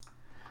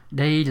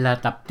Đây là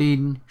tập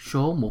tin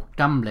số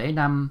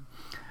 105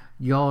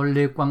 do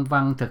Lê Quang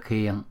Văn thực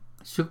hiện,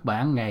 xuất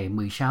bản ngày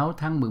 16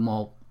 tháng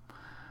 11.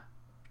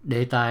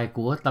 Đề tài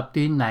của tập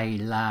tin này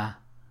là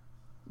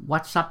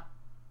WhatsApp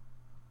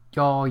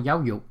cho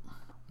giáo dục.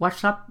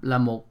 WhatsApp là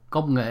một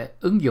công nghệ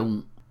ứng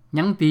dụng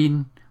nhắn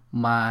tin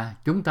mà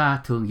chúng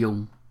ta thường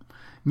dùng.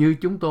 Như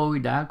chúng tôi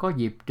đã có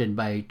dịp trình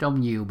bày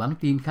trong nhiều bản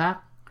tin khác,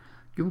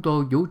 chúng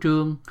tôi chủ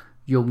trương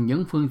dùng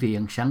những phương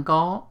tiện sẵn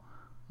có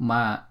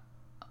mà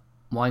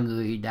mọi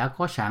người đã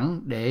có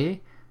sẵn để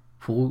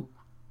phụ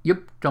giúp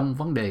trong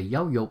vấn đề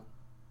giáo dục.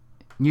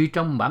 Như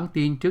trong bản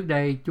tin trước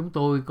đây, chúng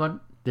tôi có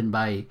trình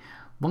bày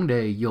vấn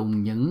đề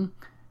dùng những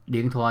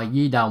điện thoại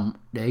di động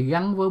để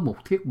gắn với một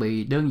thiết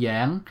bị đơn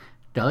giản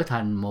trở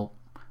thành một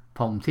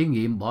phòng thí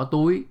nghiệm bỏ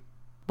túi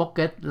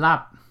Pocket Lab.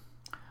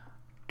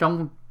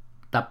 Trong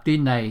tập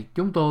tin này,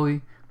 chúng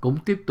tôi cũng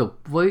tiếp tục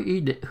với ý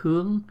định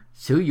hướng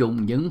sử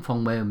dụng những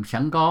phần mềm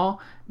sẵn có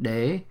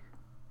để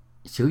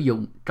sử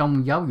dụng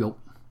trong giáo dục.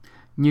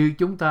 Như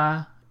chúng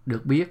ta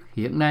được biết,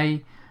 hiện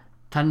nay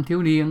thanh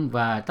thiếu niên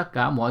và tất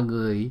cả mọi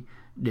người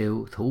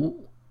đều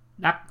thủ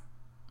đắc,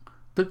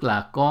 tức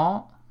là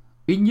có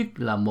ít nhất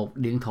là một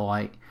điện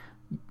thoại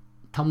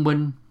thông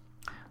minh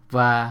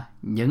và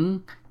những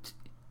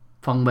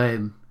phần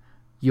mềm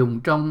dùng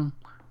trong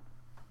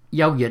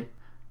giao dịch,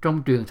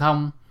 trong truyền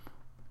thông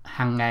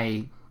hàng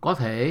ngày có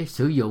thể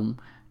sử dụng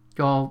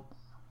cho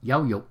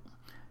giáo dục.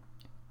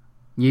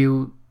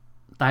 Nhiều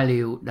tài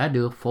liệu đã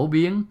được phổ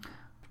biến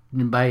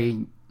trình bày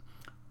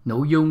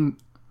nội dung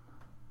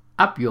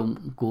áp dụng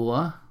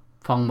của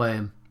phần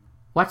mềm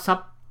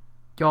WhatsApp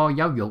cho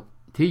giáo dục,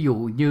 thí dụ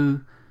như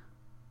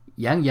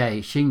giảng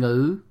dạy sinh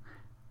ngữ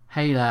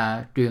hay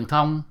là truyền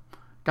thông,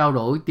 trao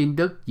đổi tin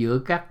tức giữa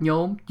các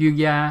nhóm chuyên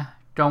gia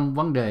trong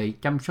vấn đề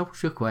chăm sóc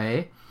sức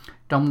khỏe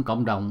trong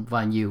cộng đồng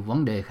và nhiều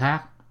vấn đề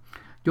khác.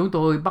 Chúng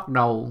tôi bắt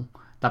đầu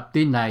tập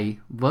tin này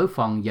với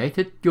phần giải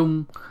thích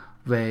chung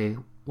về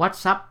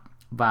WhatsApp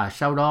và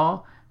sau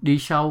đó đi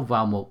sâu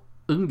vào một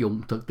ứng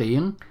dụng thực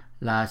tiễn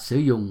là sử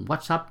dụng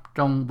WhatsApp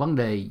trong vấn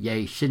đề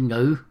dạy sinh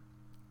ngữ.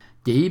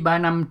 Chỉ 3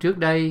 năm trước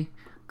đây,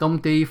 công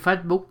ty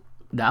Facebook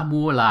đã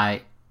mua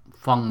lại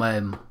phần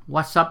mềm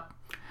WhatsApp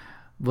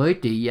với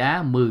trị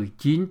giá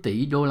 19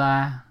 tỷ đô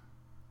la.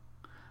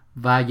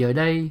 Và giờ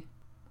đây,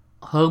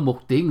 hơn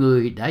 1 tỷ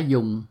người đã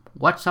dùng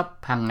WhatsApp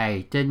hàng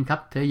ngày trên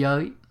khắp thế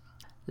giới.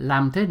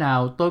 Làm thế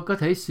nào tôi có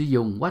thể sử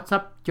dụng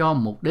WhatsApp cho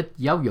mục đích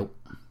giáo dục?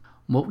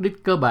 Mục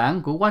đích cơ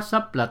bản của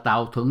WhatsApp là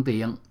tạo thuận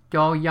tiện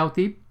cho giao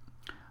tiếp.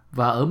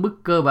 Và ở mức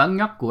cơ bản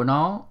nhất của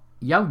nó,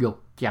 giáo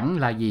dục chẳng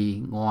là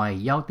gì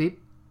ngoài giao tiếp.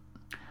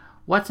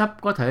 WhatsApp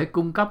có thể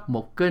cung cấp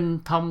một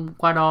kênh thông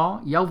qua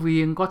đó giáo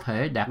viên có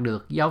thể đạt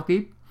được giao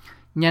tiếp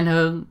nhanh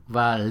hơn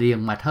và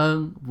liền mạch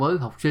hơn với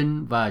học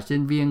sinh và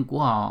sinh viên của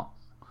họ.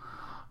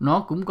 Nó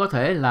cũng có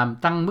thể làm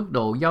tăng mức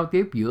độ giao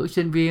tiếp giữa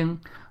sinh viên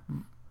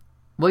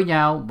với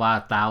nhau và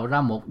tạo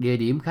ra một địa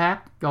điểm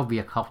khác cho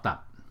việc học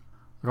tập.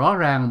 Rõ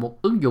ràng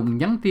một ứng dụng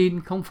nhắn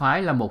tin không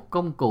phải là một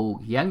công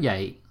cụ giảng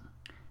dạy.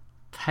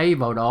 Thay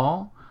vào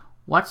đó,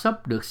 WhatsApp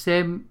được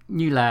xem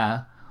như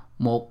là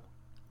một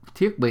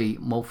thiết bị,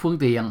 một phương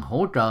tiện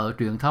hỗ trợ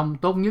truyền thông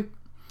tốt nhất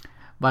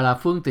và là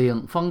phương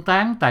tiện phân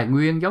tán tài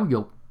nguyên giáo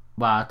dục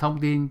và thông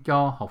tin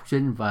cho học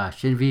sinh và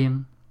sinh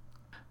viên.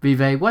 Vì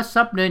vậy,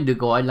 WhatsApp nên được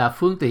gọi là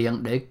phương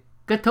tiện để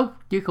kết thúc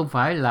chứ không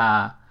phải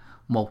là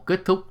một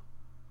kết thúc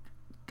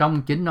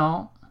trong chính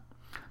nó.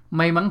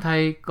 May mắn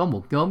thay, có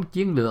một nhóm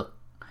chiến lược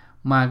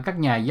mà các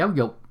nhà giáo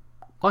dục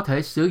có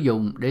thể sử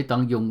dụng để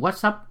tận dụng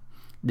WhatsApp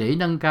để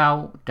nâng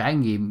cao trải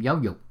nghiệm giáo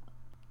dục.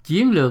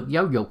 Chiến lược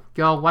giáo dục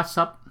cho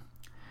WhatsApp.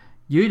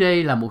 Dưới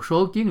đây là một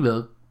số chiến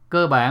lược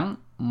cơ bản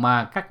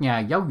mà các nhà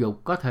giáo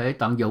dục có thể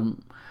tận dụng.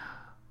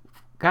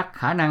 Các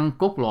khả năng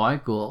cốt lõi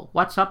của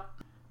WhatsApp: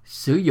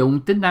 sử dụng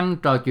tính năng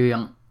trò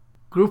chuyện,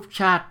 group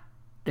chat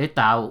để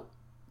tạo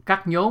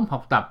các nhóm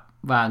học tập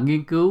và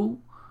nghiên cứu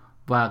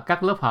và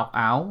các lớp học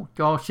ảo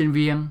cho sinh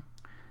viên.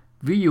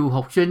 Ví dụ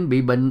học sinh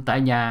bị bệnh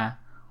tại nhà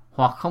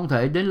hoặc không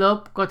thể đến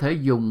lớp có thể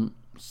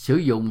sử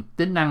dụng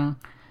tính năng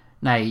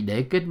này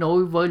để kết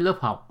nối với lớp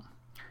học.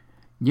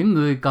 Những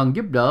người cần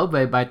giúp đỡ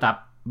về bài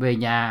tập về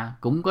nhà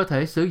cũng có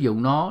thể sử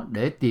dụng nó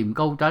để tìm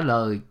câu trả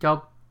lời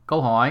cho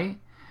câu hỏi.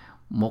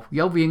 Một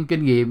giáo viên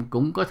kinh nghiệm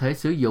cũng có thể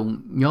sử dụng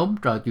nhóm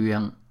trò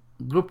chuyện,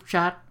 group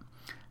chat,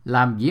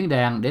 làm diễn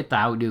đàn để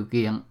tạo điều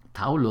kiện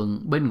thảo luận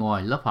bên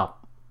ngoài lớp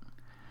học.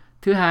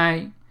 Thứ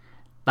hai,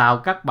 tạo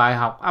các bài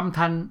học âm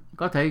thanh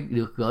có thể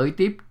được gửi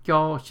tiếp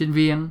cho sinh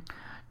viên.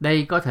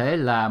 Đây có thể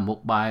là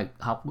một bài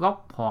học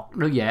gốc hoặc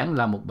đơn giản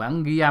là một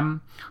bản ghi âm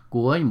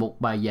của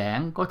một bài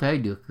giảng có thể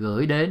được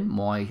gửi đến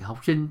mọi học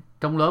sinh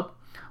trong lớp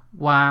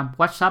qua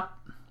WhatsApp.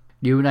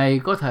 Điều này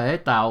có thể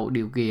tạo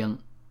điều kiện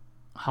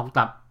học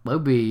tập bởi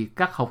vì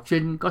các học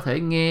sinh có thể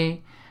nghe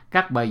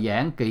các bài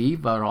giảng kỹ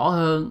và rõ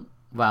hơn,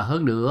 và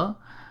hơn nữa,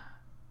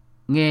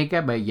 nghe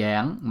cái bài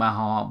giảng mà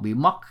họ bị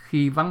mất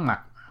khi vắng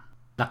mặt.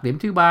 Đặc điểm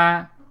thứ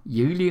ba,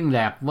 giữ liên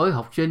lạc với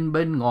học sinh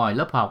bên ngoài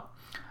lớp học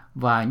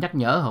và nhắc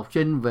nhở học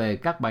sinh về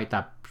các bài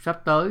tập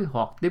sắp tới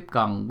hoặc tiếp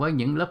cận với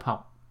những lớp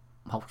học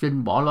học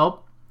sinh bỏ lớp.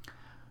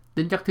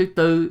 Tính chất thứ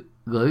tư,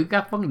 gửi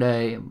các vấn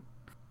đề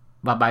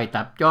và bài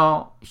tập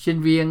cho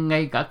sinh viên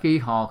ngay cả khi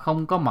họ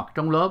không có mặt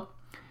trong lớp.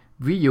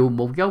 Ví dụ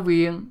một giáo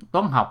viên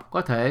toán học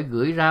có thể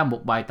gửi ra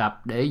một bài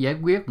tập để giải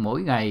quyết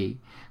mỗi ngày,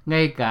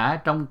 ngay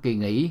cả trong kỳ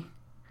nghỉ.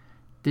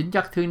 Tính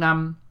chất thứ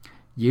năm,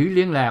 giữ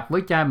liên lạc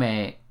với cha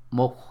mẹ.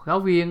 Một giáo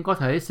viên có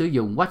thể sử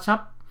dụng WhatsApp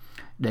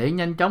để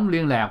nhanh chóng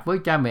liên lạc với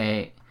cha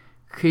mẹ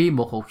khi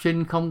một học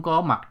sinh không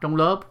có mặt trong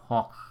lớp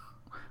hoặc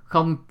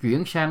không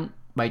chuyển sang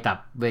bài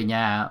tập về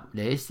nhà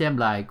để xem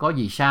lại có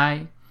gì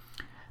sai.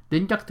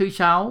 Tính chất thứ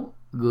sáu,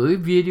 gửi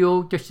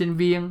video cho sinh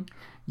viên.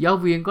 Giáo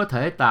viên có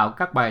thể tạo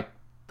các bài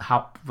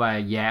học và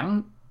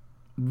giảng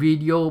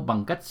video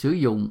bằng cách sử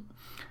dụng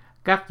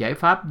các giải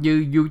pháp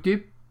như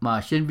YouTube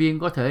mà sinh viên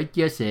có thể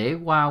chia sẻ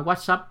qua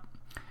WhatsApp.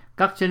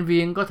 Các sinh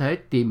viên có thể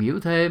tìm hiểu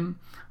thêm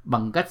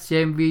bằng cách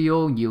xem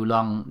video nhiều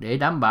lần để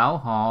đảm bảo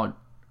họ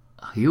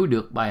hiểu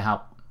được bài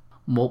học.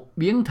 Một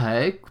biến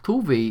thể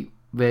thú vị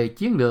về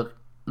chiến lược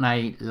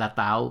này là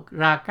tạo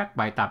ra các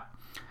bài tập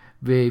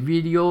về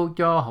video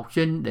cho học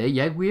sinh để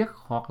giải quyết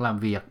hoặc làm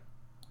việc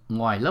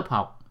ngoài lớp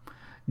học.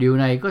 Điều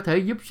này có thể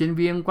giúp sinh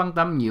viên quan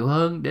tâm nhiều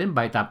hơn đến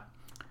bài tập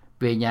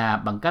về nhà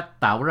bằng cách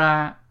tạo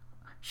ra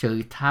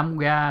sự tham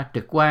gia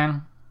trực quan.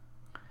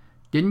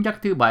 Tính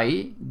chất thứ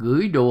bảy,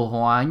 gửi đồ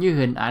họa như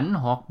hình ảnh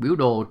hoặc biểu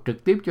đồ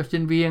trực tiếp cho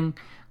sinh viên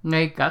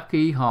ngay cả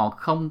khi họ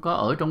không có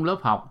ở trong lớp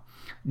học.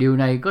 Điều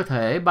này có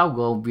thể bao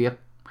gồm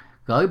việc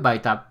gửi bài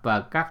tập và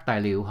các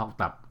tài liệu học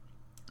tập.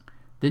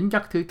 Tính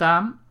chất thứ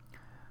 8,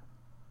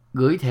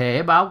 gửi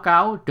thẻ báo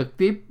cáo trực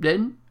tiếp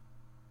đến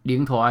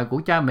điện thoại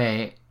của cha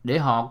mẹ để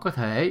họ có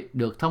thể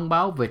được thông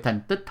báo về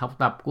thành tích học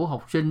tập của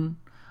học sinh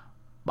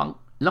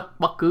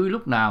bất cứ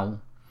lúc nào.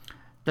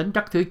 Tính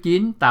chất thứ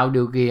 9, tạo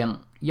điều kiện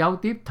giao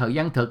tiếp thời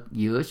gian thực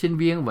giữa sinh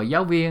viên và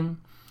giáo viên.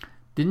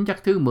 Tính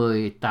chất thứ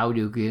 10, tạo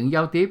điều kiện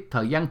giao tiếp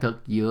thời gian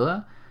thực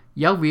giữa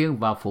giáo viên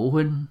và phụ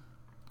huynh.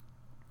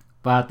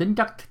 Và tính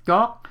chất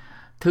chót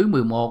thứ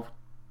 11,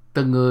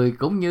 từng người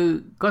cũng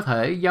như có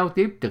thể giao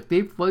tiếp trực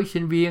tiếp với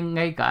sinh viên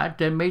ngay cả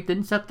trên máy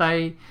tính xách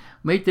tay,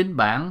 máy tính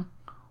bảng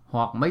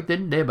hoặc máy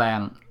tính để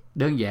bàn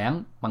đơn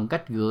giản bằng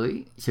cách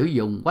sử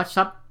dụng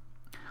WhatsApp.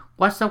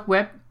 WhatsApp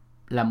Web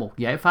là một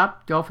giải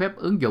pháp cho phép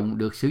ứng dụng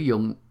được sử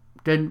dụng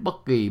trên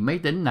bất kỳ máy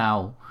tính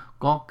nào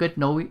có kết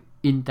nối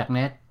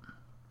Internet.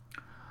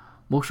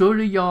 Một số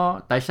lý do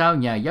tại sao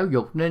nhà giáo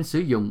dục nên sử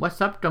dụng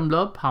WhatsApp trong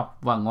lớp học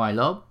và ngoài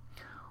lớp.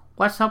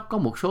 WhatsApp có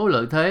một số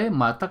lợi thế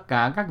mà tất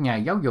cả các nhà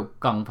giáo dục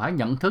cần phải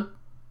nhận thức.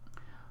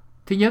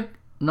 Thứ nhất,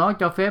 nó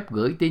cho phép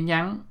gửi tin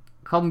nhắn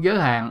không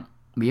giới hạn,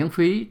 miễn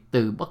phí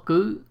từ bất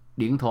cứ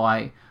điện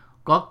thoại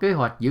có kế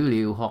hoạch dữ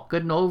liệu hoặc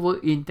kết nối với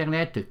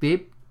Internet trực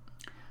tiếp.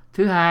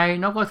 Thứ hai,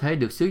 nó có thể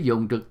được sử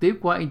dụng trực tiếp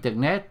qua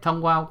Internet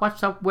thông qua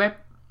WhatsApp Web.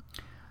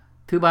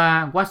 Thứ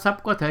ba, WhatsApp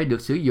có thể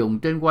được sử dụng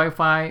trên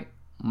Wi-Fi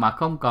mà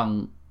không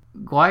cần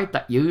gói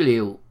dữ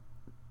liệu.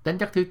 Tính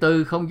chất thứ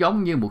tư, không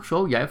giống như một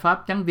số giải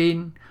pháp nhắn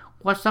tin,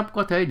 WhatsApp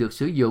có thể được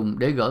sử dụng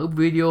để gửi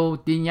video,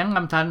 tin nhắn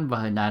âm thanh và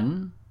hình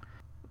ảnh.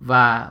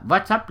 Và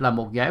WhatsApp là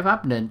một giải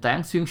pháp nền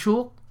tảng xuyên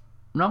suốt.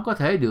 Nó có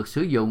thể được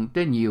sử dụng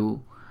trên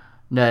nhiều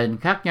nền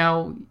khác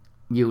nhau,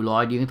 nhiều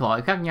loại điện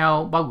thoại khác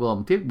nhau, bao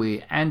gồm thiết bị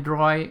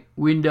Android,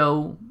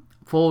 Windows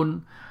Phone,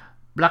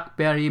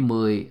 BlackBerry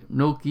 10,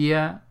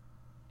 Nokia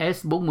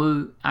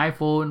S40,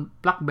 iPhone,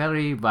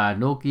 BlackBerry và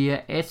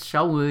Nokia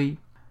S60.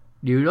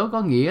 Điều đó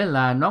có nghĩa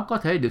là nó có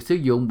thể được sử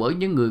dụng bởi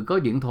những người có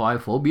điện thoại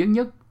phổ biến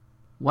nhất.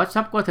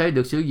 WhatsApp có thể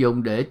được sử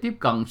dụng để tiếp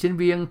cận sinh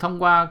viên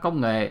thông qua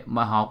công nghệ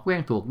mà họ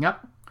quen thuộc nhất,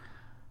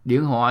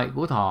 điện thoại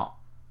của họ.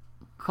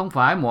 Không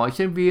phải mọi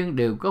sinh viên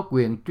đều có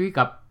quyền truy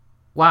cập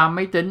qua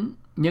máy tính,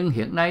 nhưng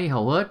hiện nay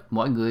hầu hết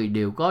mọi người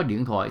đều có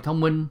điện thoại thông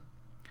minh.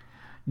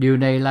 Điều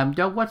này làm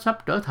cho WhatsApp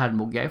trở thành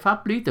một giải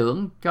pháp lý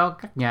tưởng cho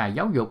các nhà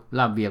giáo dục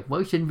làm việc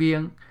với sinh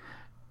viên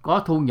có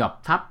thu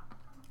nhập thấp.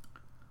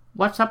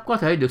 WhatsApp có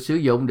thể được sử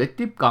dụng để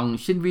tiếp cận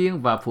sinh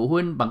viên và phụ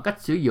huynh bằng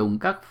cách sử dụng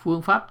các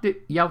phương pháp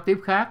giao tiếp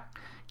khác,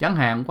 chẳng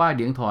hạn qua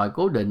điện thoại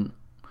cố định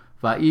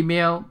và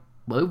email,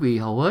 bởi vì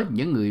hầu hết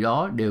những người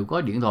đó đều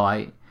có điện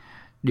thoại.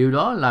 Điều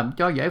đó làm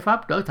cho giải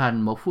pháp trở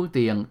thành một phương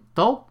tiện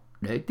tốt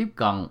để tiếp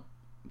cận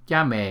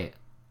cha mẹ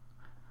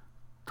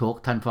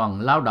thuộc thành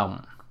phần lao động.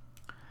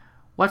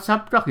 WhatsApp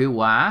rất hiệu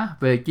quả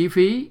về chi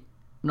phí.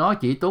 Nó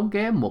chỉ tốn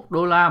kém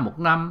 $1 một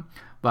năm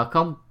và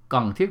không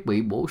cần thiết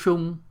bị bổ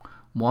sung.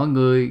 Mọi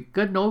người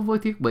kết nối với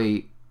thiết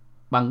bị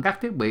bằng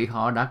các thiết bị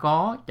họ đã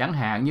có, chẳng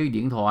hạn như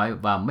điện thoại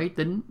và máy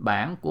tính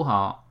bảng của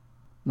họ.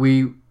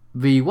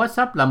 Vì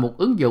WhatsApp là một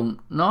ứng dụng,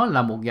 nó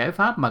là một giải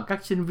pháp mà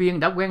các sinh viên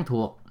đã quen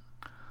thuộc.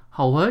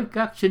 Hầu hết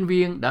các sinh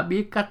viên đã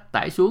biết cách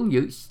tải xuống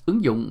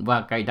ứng dụng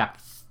và cài đặt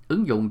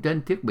ứng dụng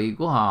trên thiết bị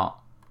của họ.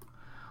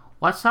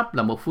 WhatsApp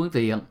là một phương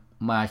tiện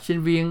mà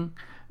sinh viên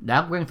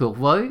đã quen thuộc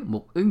với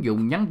một ứng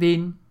dụng nhắn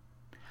tin.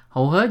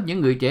 Hầu hết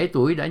những người trẻ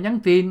tuổi đã nhắn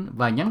tin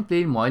và nhắn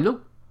tin mọi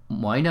lúc,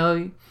 mọi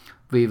nơi.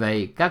 Vì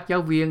vậy, các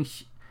giáo viên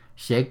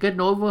sẽ kết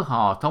nối với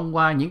họ thông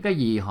qua những cái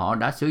gì họ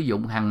đã sử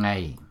dụng hàng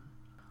ngày.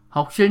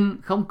 Học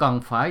sinh không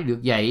cần phải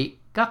được dạy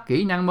các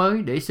kỹ năng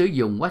mới để sử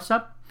dụng WhatsApp.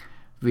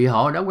 vì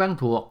họ đã quen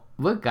thuộc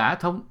với cả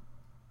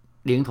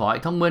điện thoại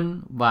thông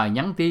minh và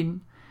nhắn tin.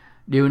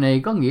 Điều này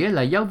có nghĩa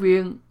là giáo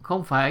viên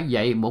không phải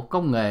dạy một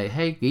công nghệ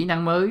hay kỹ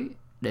năng mới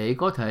để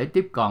có thể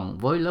tiếp cận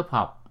với lớp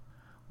học.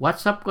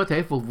 WhatsApp có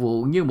thể phục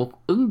vụ như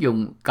một ứng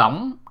dụng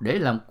cổng để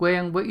làm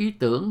quen với ý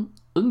tưởng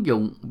ứng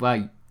dụng và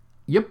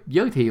giúp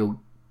giới thiệu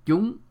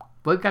chúng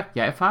với các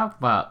giải pháp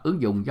và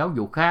ứng dụng giáo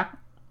dục khác.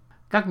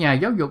 Các nhà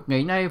giáo dục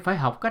ngày nay phải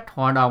học cách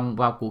hòa đồng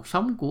vào cuộc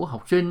sống của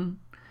học sinh.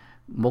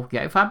 Một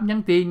giải pháp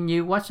nhắn tin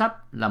như WhatsApp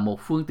là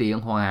một phương tiện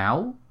hoàn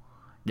hảo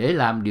để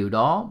làm điều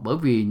đó, bởi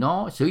vì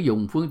nó sử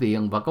dụng phương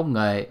tiện và công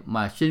nghệ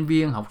mà sinh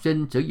viên học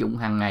sinh sử dụng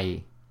hàng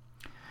ngày.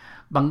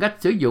 Bằng cách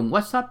sử dụng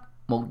WhatsApp,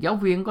 một giáo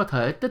viên có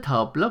thể tích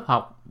hợp lớp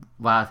học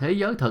và thế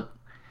giới thực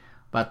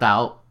và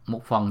tạo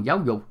một phần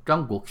giáo dục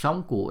trong cuộc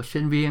sống của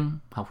sinh viên,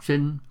 học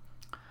sinh.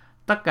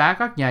 Tất cả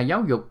các nhà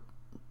giáo dục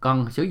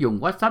cần sử dụng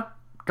WhatsApp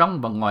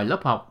trong và ngoài lớp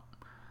học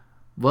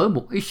với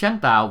một ít sáng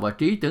tạo và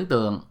trí tưởng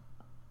tượng.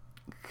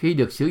 Khi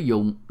được sử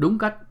dụng đúng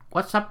cách,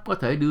 WhatsApp có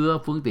thể đưa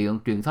phương tiện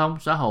truyền thông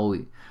xã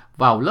hội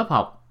vào lớp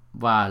học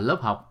và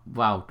lớp học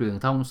vào truyền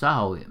thông xã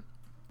hội.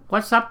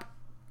 WhatsApp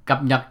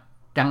cập nhật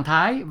trạng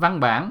thái văn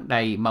bản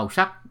đầy màu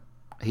sắc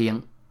hiện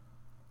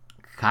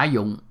khả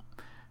dụng.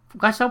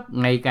 WhatsApp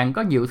ngày càng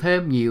có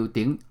thêm nhiều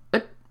tiện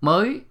ích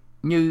mới,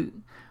 như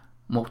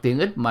một tiện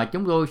ích mà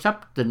chúng tôi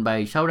sắp trình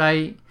bày sau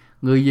đây.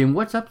 Người dùng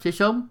WhatsApp sẽ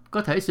sớm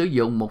có thể sử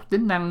dụng một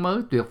tính năng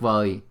mới tuyệt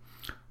vời.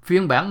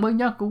 Phiên bản mới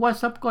nhất của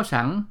WhatsApp có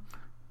sẵn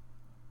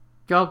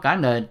cho cả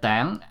nền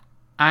tảng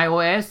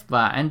iOS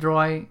và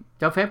Android,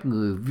 cho phép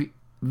người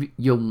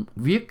dùng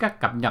viết các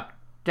cập nhật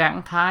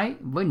trạng thái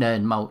với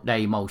nền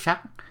đầy màu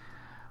sắc,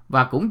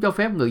 và cũng cho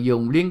phép người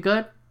dùng liên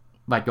kết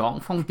và chọn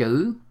phông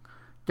chữ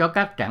cho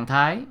các trạng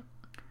thái.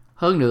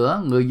 Hơn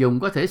nữa, người dùng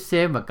có thể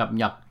xem và cập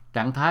nhật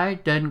trạng thái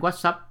trên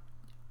WhatsApp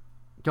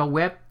cho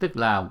web, tức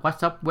là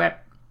WhatsApp web.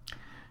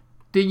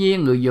 Tuy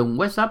nhiên, người dùng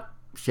WhatsApp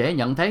sẽ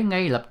nhận thấy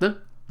ngay lập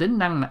tức tính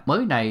năng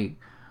mới này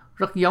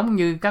rất giống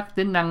như các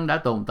tính năng đã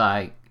tồn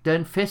tại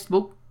trên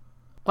Facebook.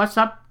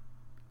 WhatsApp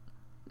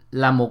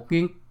là một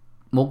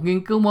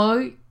nghiên cứu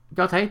mới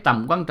cho thấy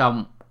tầm quan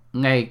trọng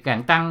ngày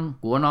càng tăng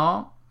của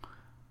nó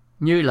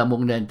như là một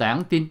nền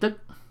tảng tin tức.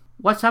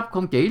 WhatsApp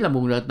không chỉ là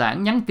một nền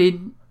tảng nhắn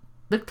tin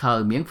tức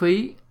thời miễn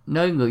phí,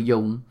 nơi người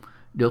dùng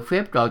được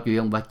phép trò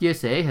chuyện và chia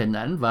sẻ hình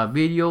ảnh và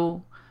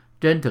video.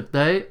 Trên thực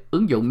tế,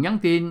 ứng dụng nhắn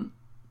tin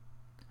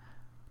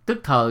tức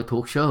thời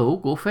thuộc sở hữu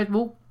của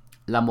Facebook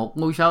là một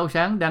ngôi sao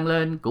sáng đang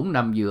lên cũng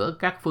nằm giữa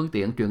các phương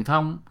tiện truyền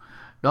thông.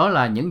 Đó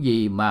là những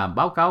gì mà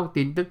báo cáo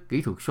tin tức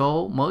kỹ thuật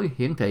số mới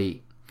hiển thị.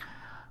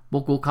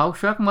 Một cuộc khảo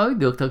sát mới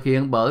được thực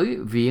hiện bởi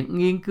Viện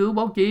Nghiên cứu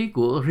Báo chí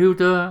của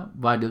Reuters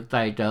và được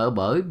tài trợ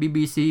bởi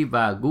BBC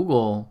và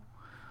Google.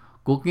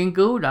 Cuộc nghiên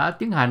cứu đã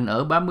tiến hành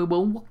ở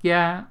 34 quốc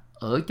gia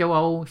ở châu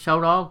Âu,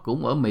 sau đó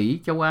cũng ở Mỹ,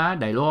 châu Á,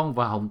 Đài Loan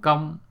và Hồng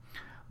Kông.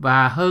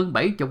 Và hơn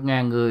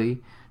 70.000 người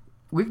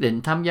quyết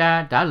định tham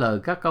gia trả lời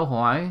các câu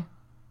hỏi.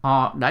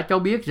 Họ đã cho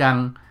biết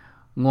rằng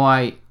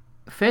ngoài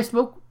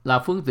Facebook là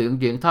phương tiện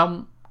truyền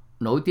thông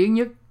nổi tiếng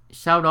nhất,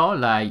 sau đó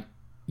là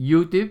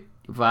YouTube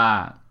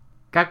và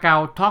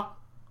Kakao Talk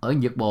ở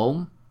Nhật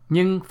Bản,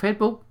 nhưng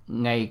Facebook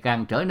ngày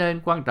càng trở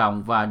nên quan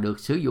trọng và được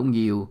sử dụng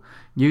nhiều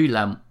như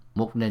là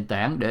một nền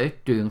tảng để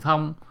truyền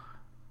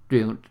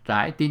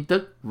tải tin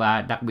tức,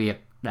 và đặc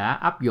biệt đã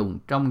áp dụng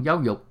trong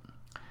giáo dục.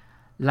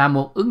 Là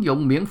một ứng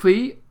dụng miễn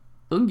phí,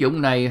 ứng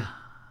dụng này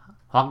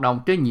hoạt động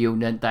trên nhiều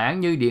nền tảng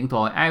như điện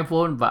thoại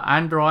iPhone và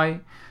Android.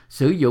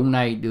 Sử dụng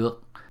này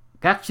được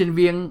các sinh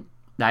viên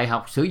đại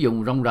học sử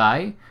dụng rộng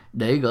rãi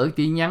để gửi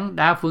tin nhắn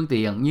đa phương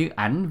tiện như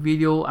ảnh,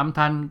 video, âm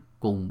thanh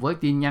cùng với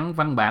tin nhắn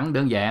văn bản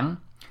đơn giản.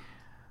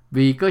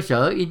 Vì cơ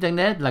sở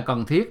Internet là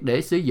cần thiết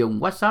để sử dụng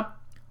WhatsApp,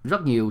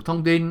 rất nhiều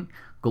thông tin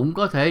cũng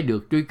có thể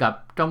được truy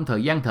cập trong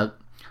thời gian thực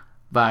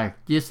và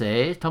chia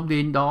sẻ thông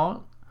tin đó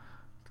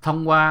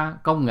thông qua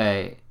công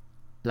nghệ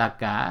là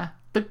cả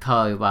tức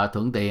thời và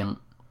thuận tiện.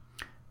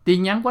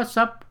 Tin nhắn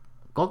WhatsApp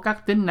có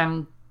các tính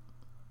năng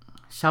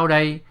sau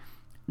đây.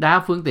 Đa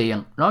phương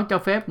tiện, nó cho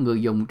phép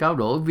người dùng trao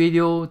đổi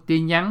video,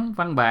 tin nhắn,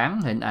 văn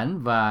bản, hình ảnh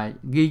và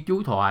ghi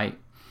chú thoại.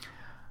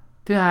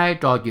 Thứ hai,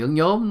 trò chuyện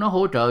nhóm, nó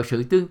hỗ trợ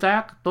sự tương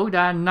tác tối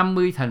đa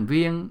 50 thành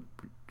viên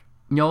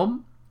nhóm,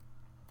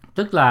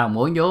 tức là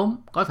mỗi nhóm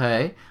có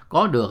thể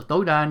có được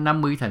tối đa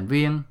 50 thành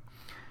viên.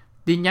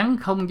 Tin nhắn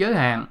không giới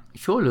hạn,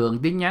 số lượng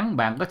tin nhắn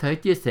bạn có thể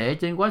chia sẻ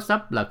trên WhatsApp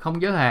là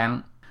không giới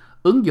hạn.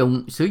 Ứng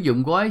dụng sử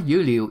dụng gói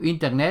dữ liệu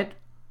Internet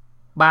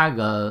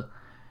 3G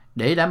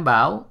để đảm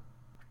bảo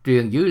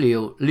truyền dữ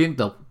liệu liên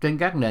tục trên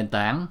các nền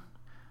tảng.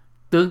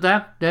 Tương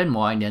tác trên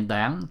mọi nền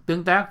tảng,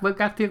 tương tác với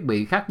các thiết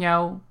bị khác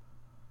nhau,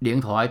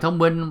 điện thoại thông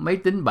minh, máy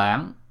tính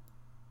bảng,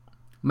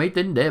 máy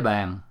tính để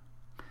bàn.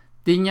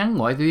 Tin nhắn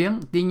ngoại tuyến,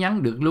 tin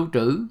nhắn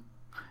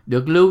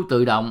được lưu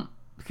tự động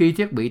khi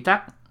thiết bị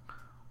tắt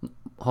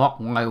hoặc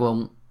ngoài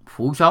vùng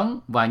phủ sóng,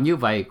 và như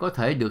vậy có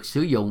thể được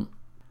sử dụng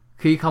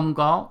khi không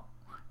có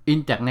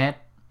Internet.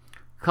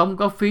 Không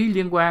có phí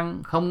liên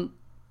quan không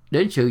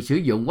đến sự sử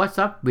dụng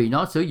WhatsApp vì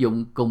nó sử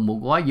dụng cùng một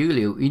gói dữ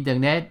liệu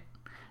Internet.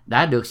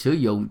 đã được sử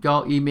dụng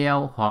cho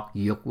email hoặc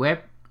duyệt web.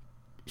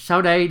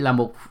 Sau đây là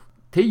một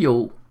thí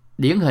dụ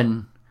điển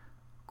hình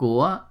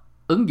của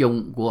ứng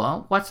dụng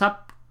của WhatsApp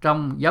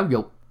trong giáo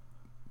dục.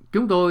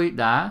 Chúng tôi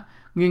đã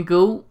nghiên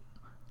cứu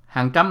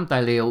hàng trăm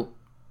tài liệu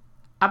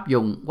áp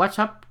dụng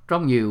WhatsApp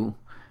trong nhiều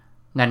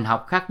ngành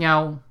học khác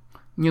nhau,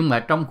 nhưng mà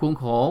trong khuôn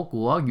khổ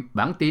của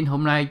bản tin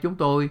hôm nay chúng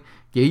tôi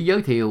chỉ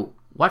giới thiệu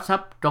WhatsApp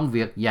trong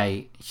việc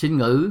dạy sinh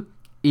ngữ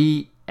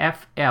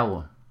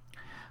EFL.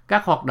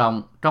 Các hoạt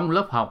động trong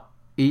lớp học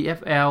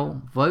EFL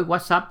với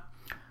WhatsApp,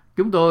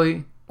 chúng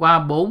tôi qua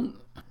 4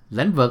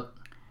 lĩnh vực: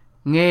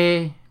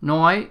 nghe,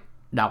 nói,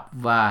 đọc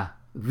và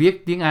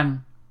viết tiếng Anh.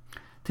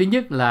 Thứ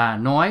nhất là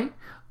nói.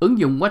 Ứng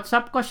dụng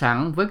WhatsApp có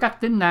sẵn với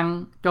các tính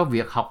năng cho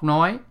việc học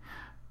nói.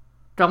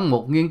 Trong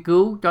một nghiên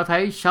cứu cho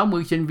thấy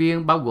 60 sinh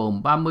viên bao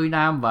gồm 30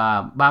 nam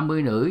và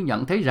 30 nữ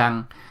nhận thấy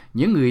rằng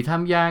những người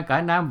tham gia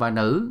cả nam và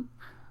nữ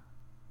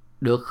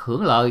được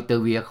hưởng lợi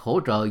từ việc hỗ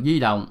trợ di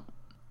động.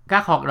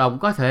 Các hoạt động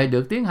có thể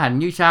được tiến hành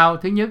như sau.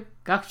 Thứ nhất,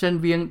 các sinh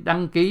viên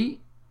đăng ký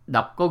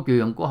đọc câu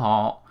chuyện của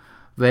họ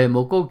về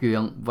một câu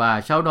chuyện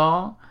và sau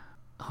đó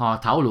họ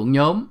thảo luận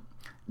nhóm.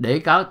 Để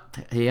cải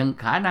thiện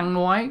khả năng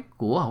nói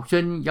của học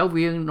sinh, giáo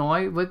viên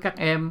nói với các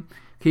em.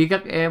 Khi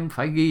các em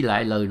phải ghi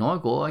lại lời nói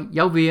của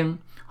giáo viên,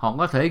 họ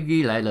có thể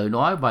ghi lại lời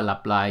nói và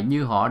lặp lại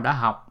như họ đã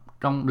học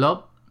trong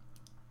lớp.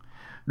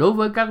 Đối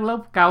với các lớp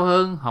cao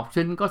hơn, học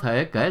sinh có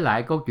thể kể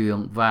lại câu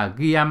chuyện và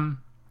ghi âm.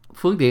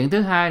 Phương tiện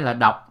thứ hai là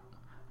đọc.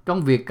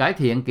 Trong việc cải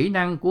thiện kỹ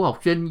năng của học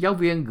sinh, giáo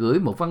viên gửi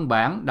một văn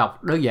bản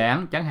đọc đơn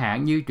giản, chẳng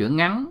hạn như truyện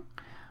ngắn,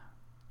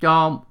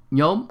 cho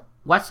nhóm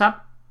WhatsApp.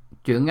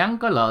 Truyện ngắn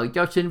có lợi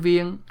cho sinh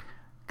viên.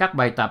 Các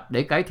bài tập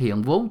để cải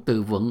thiện vốn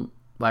từ vựng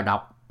và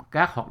đọc.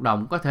 Các hoạt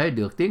động có thể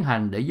được tiến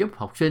hành để giúp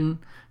học sinh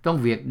trong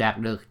việc đạt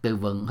được từ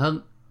vựng hơn.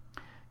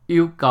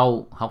 Yêu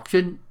cầu học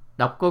sinh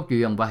đọc câu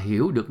chuyện và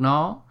hiểu được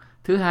nó.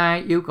 Thứ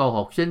hai, yêu cầu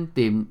học sinh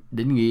tìm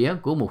định nghĩa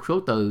của một số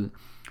từ.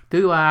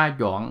 Thứ ba,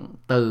 chọn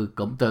từ,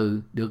 cụm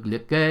từ được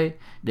liệt kê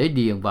để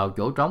điền vào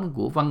chỗ trống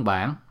của văn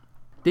bản.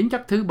 Tính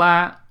chất thứ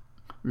ba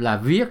là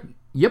viết,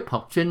 giúp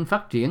học sinh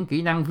phát triển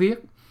kỹ năng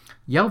viết.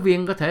 Giáo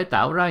viên có thể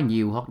tạo ra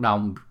nhiều hoạt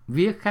động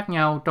viết khác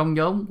nhau trong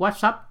nhóm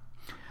WhatsApp.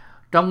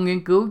 Trong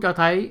nghiên cứu cho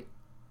thấy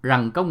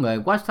rằng công nghệ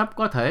WhatsApp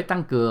có thể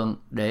tăng cường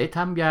để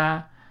tham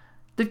gia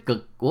tích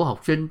cực của học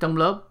sinh trong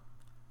lớp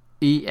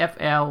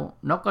EFL.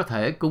 Nó có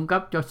thể cung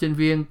cấp cho sinh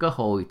viên cơ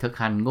hội thực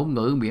hành ngôn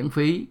ngữ miễn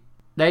phí.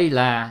 Đây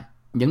là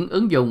những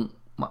ứng dụng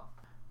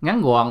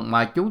ngắn gọn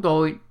mà chúng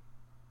tôi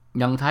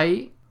nhận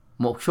thấy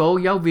một số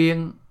giáo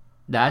viên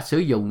đã sử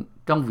dụng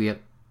trong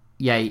việc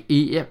dạy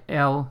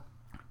EFL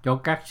cho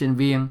các sinh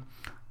viên.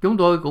 Chúng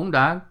tôi cũng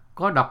đã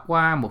có đọc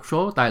qua một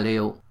số tài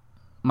liệu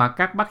mà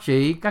các bác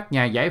sĩ, các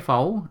nhà giải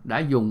phẫu đã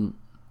dùng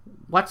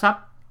WhatsApp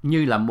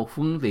như là một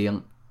phương tiện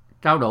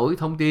trao đổi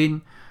thông tin,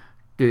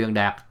 truyền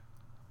đạt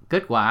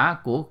kết quả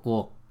của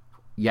cuộc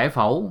giải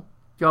phẫu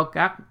cho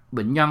các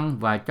bệnh nhân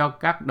và cho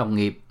các đồng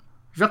nghiệp.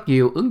 Rất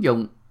nhiều ứng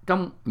dụng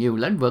trong nhiều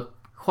lĩnh vực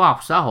khoa học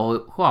xã hội,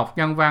 khoa học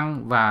nhân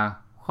văn và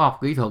khoa học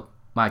kỹ thuật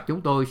mà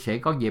chúng tôi sẽ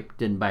có dịp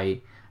trình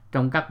bày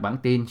trong các bản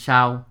tin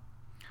sau.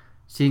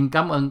 Xin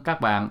cảm ơn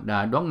các bạn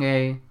đã đón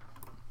nghe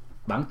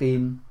bản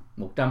tin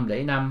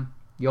 105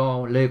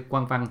 do Lê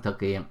Quang Văn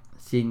thực hiện.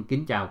 Xin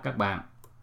kính chào các bạn.